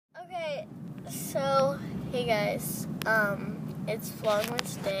So, hey guys, it's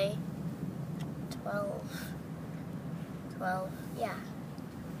Vlogmas day 12, yeah,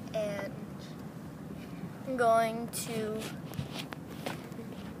 and I'm going to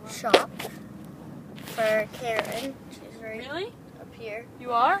shop for Karen. She's right up here.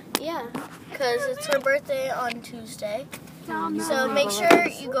 You are? Yeah, because it's her birthday on Tuesday. No. So make sure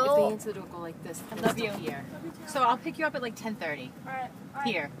you go. If the answer don't go like this, I love you. Here. So I'll pick you up at like 10:30. All right.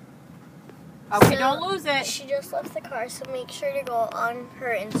 Here. Okay, So, don't lose it. She just left the car, so make sure to go on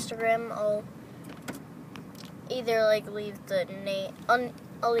her Instagram. I'll either like leave the name I'll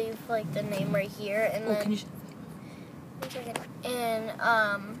leave like the name right here, and then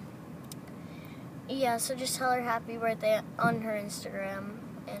yeah, so just tell her happy birthday on her Instagram,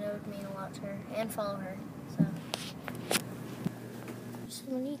 and it would mean a lot to her, and follow her. So so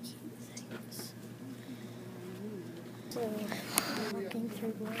many cute things. So I'm walking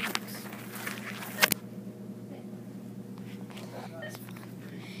through Vlogmas.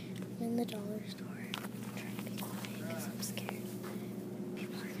 I'm in the dollar store. I'm trying to be quiet because I'm scared.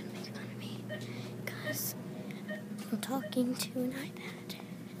 People are going to make fun of me because I'm talking to an iPad,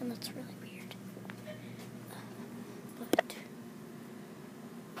 and that's really weird. But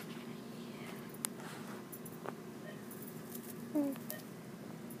yeah.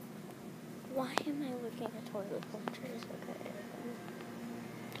 Why am I looking at toilet plungers? Okay.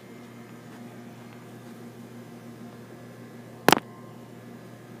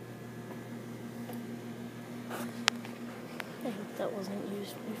 I hope that wasn't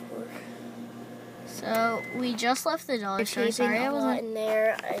used before. So we just left the dollar store. Sorry, I wasn't in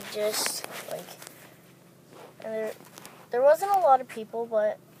there. I just there wasn't a lot of people,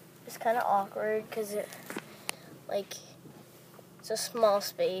 but it's kind of awkward because it's a small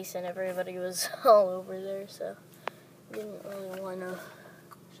space and everybody was all over there, so I didn't really want to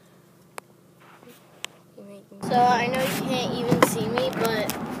be making. So I know you can't even see me,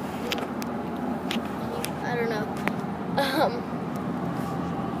 but I don't know.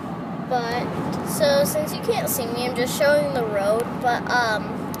 But so since you can't see me, I'm just showing the road. But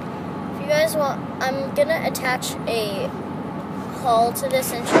if you guys want, I'm gonna attach a haul to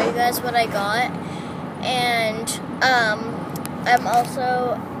this and show you guys what I got. And I'm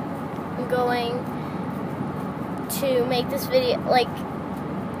also going to make this video, like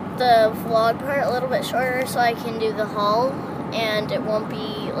the vlog part, a little bit shorter so I can do the haul and it won't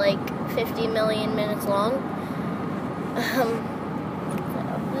be like 50 million minutes long.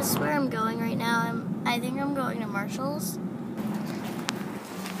 This is where I'm going right now. I think I'm going to Marshall's.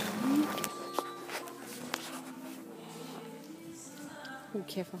 Oh,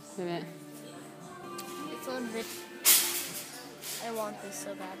 careful. Wait a minute. It's on video. I want this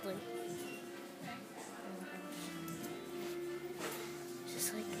so badly.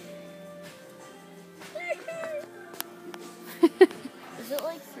 Just like. Is it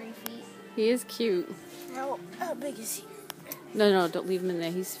like 3 feet? He is cute. How big is he? No, don't leave him in there.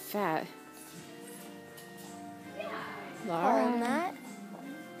 He's fat. Laura. On that.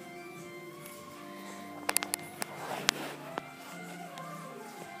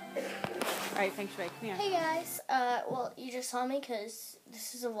 Alright, thanks, Ray. Come here. Hey guys, well, you just saw me because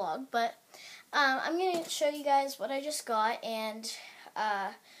this is a vlog, but I'm going to show you guys what I just got, and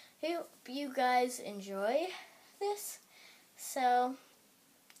hope you guys enjoy this. So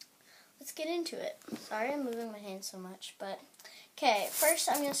let's get into it. Sorry I'm moving my hands so much, but okay, first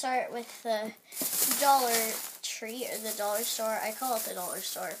I'm going to start with the Dollar Tree, or the dollar store. I call it the dollar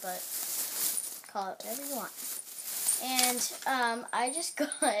store, but call it whatever you want. And I just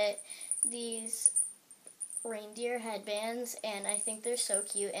got these reindeer headbands, and I think they're so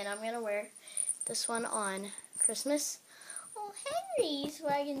cute, and I'm going to wear this one on Christmas. Oh, Henry's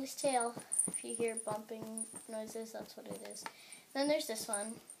wagging his tail. If you hear bumping noises, that's what it is. Then there's this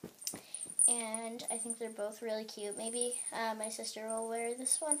one, and I think they're both really cute. Maybe my sister will wear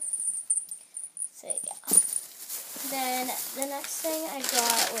this one. So, yeah. Then the next thing I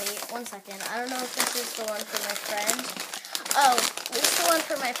got, wait, 1 second. I don't know if this is the one for my friend. Oh, this is the one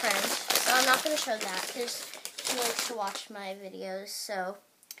for my friend. So I'm not going to show that because she likes to watch my videos. So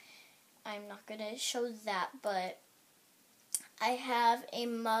I'm not going to show that. But I have a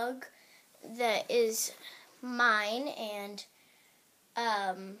mug that is mine, and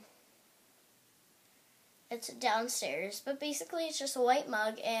it's downstairs. But basically it's just a white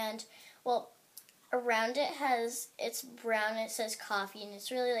mug, and well, around it it's brown, and it says coffee, and it's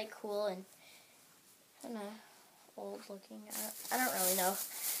really like cool and kind of old looking. I don't really know.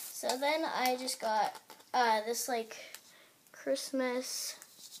 So then I just got this like Christmas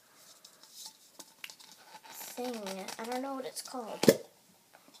thing. I don't know what it's called.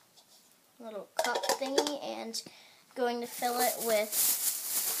 little cup thingy and going to fill it with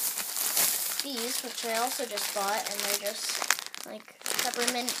these, which I also just bought, and they're just like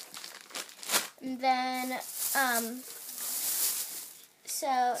peppermint. And then,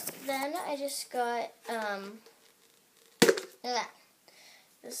 so then I just got,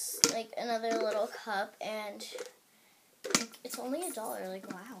 this, like, another little cup, and it's only $1,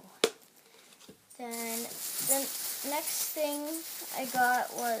 like, wow. Then, the next thing I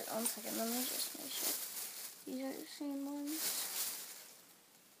got was, 1 second, let me just make sure these are the same ones.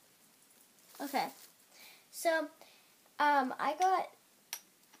 Okay, so, I got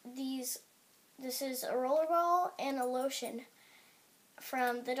these, this is a roller ball and a lotion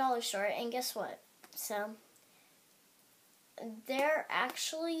from the dollar store, and guess what? So, they're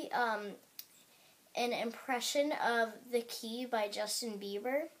actually an impression of The Key by Justin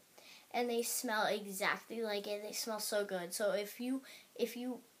Bieber, and they smell exactly like it. They smell so good. So if you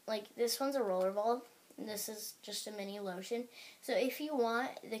like, this one's a roller ball, and this is just a mini lotion. So if you want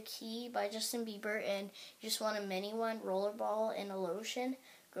The Key by Justin Bieber and you just want a mini one, roller ball and a lotion,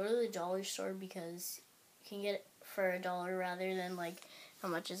 go to the dollar store because you can get it for $1 rather than, like, how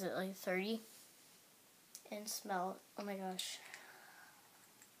much is it, like 30? And smell, oh my gosh,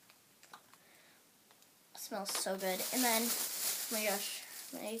 it smells so good. And then, oh my gosh,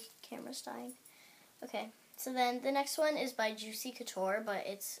 my camera's dying. Okay, so then the next one is by Juicy Couture, but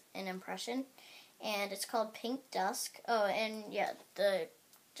it's an impression, and it's called Pink Dusk. Oh, and yeah, the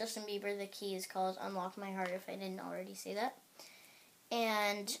Justin Bieber The Key is called Unlock My Heart, if I didn't already say that.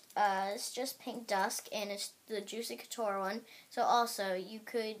 And it's just Pink Dusk, and it's the Juicy Couture one. So also, you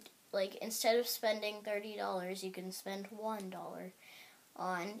could, like, instead of spending $30, you can spend $1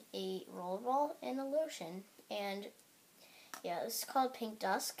 on a rollerball and a lotion. And yeah, this is called Pink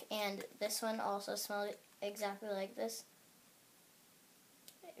Dusk, and this one also smells exactly like this.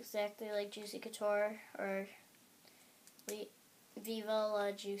 Exactly like Juicy Couture, or Viva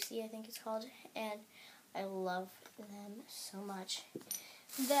La Juicy, I think it's called. And I love them so much.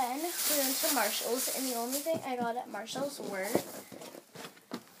 Then we went to Marshall's, and the only thing I got at Marshall's were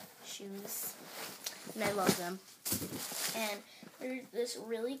shoes, and I love them. And they're this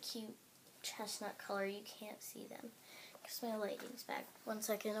really cute chestnut color. You can't see them because my lighting's back. 1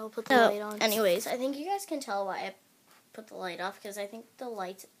 second, I'll put the light on. Anyways, I think you guys can tell why I put the light off, because I think the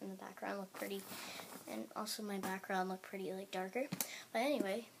lights in the background look pretty, and also my background look pretty, like, darker. But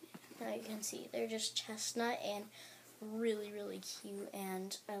anyway, now you can see they're just chestnut and really, really cute,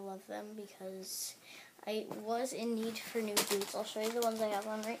 and I love them because I was in need for new boots. I'll show you the ones I have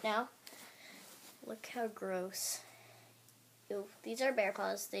on right now. Look how gross. Ew. These are bear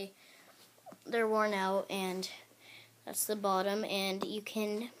paws. They're worn out, and that's the bottom, and you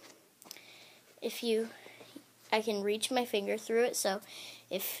can, I can reach my finger through it, so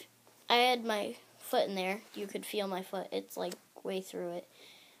if I had my foot in there, you could feel my foot. It's like way through it.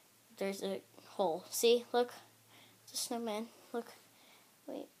 There's a hole. See? Look. It's a snowman. Look.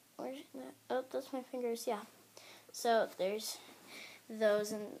 Wait. Where's that? Oh, that's my fingers. Yeah. So there's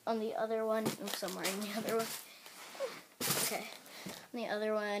those, and on the other one, oops, I'm wearing the other one. Okay. On the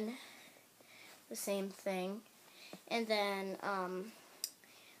other one, the same thing. And then,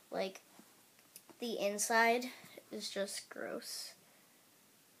 like, the inside is just gross.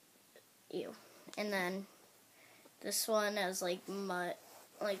 Ew. And then this one has, like, mud,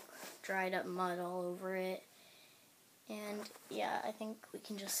 like, dried up mud all over it. And yeah, I think we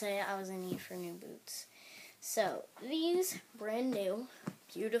can just say I was in need for new boots. So these, brand new,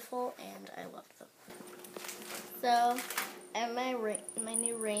 beautiful, and I love them. So I have my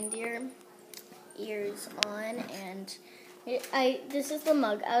new reindeer ears on, and this is the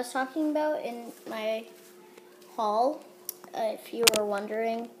mug I was talking about in my haul. If you were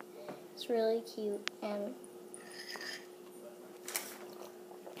wondering, it's really cute, and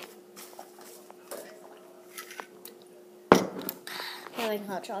I like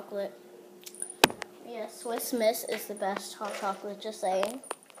hot chocolate. Yeah, Swiss Miss is the best hot chocolate, just saying.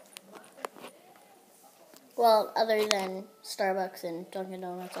 Well, other than Starbucks and Dunkin'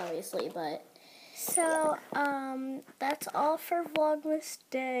 Donuts, obviously, but. So, that's all for Vlogmas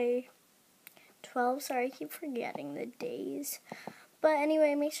Day 12. Sorry, I keep forgetting the days. But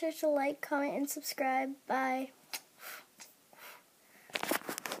anyway, make sure to like, comment, and subscribe. Bye.